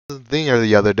Thing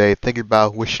the other day thinking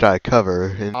about what should I cover,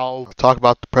 and I'll talk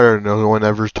about the predator no one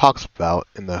ever talks about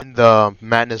in the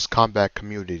Madness Combat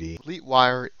community.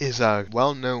 Fleetwire is a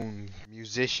well-known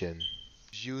musician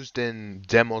used in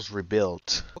demos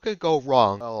rebuilt. What could go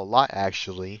wrong? Well, a lot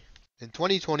actually. In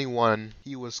 2021,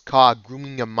 he was caught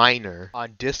grooming a minor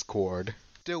on Discord.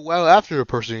 Still well after the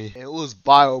person. It was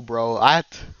bio, bro. I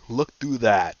had to look through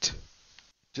that.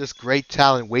 Just great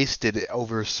talent wasted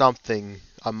over something,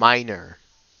 a minor.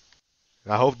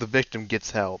 I hope the victim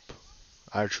gets help.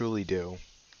 I truly do.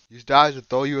 You guys would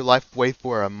throw your life away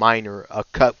for a minor, a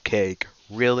cupcake.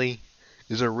 Really?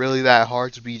 Is it really that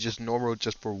hard to be just normal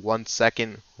just for 1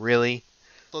 second? Really?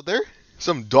 So there's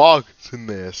some dogs in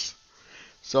this.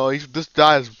 So this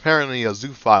guy is apparently a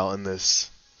zoophile in this.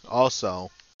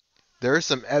 Also, there is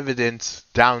some evidence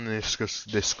down in the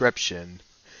description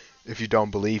if you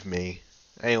don't believe me.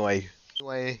 Anyway,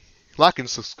 like and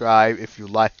subscribe if you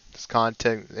like this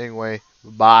content. Anyway,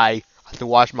 bye. I have to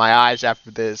wash my eyes after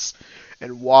this.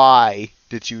 And why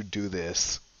did you do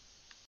this?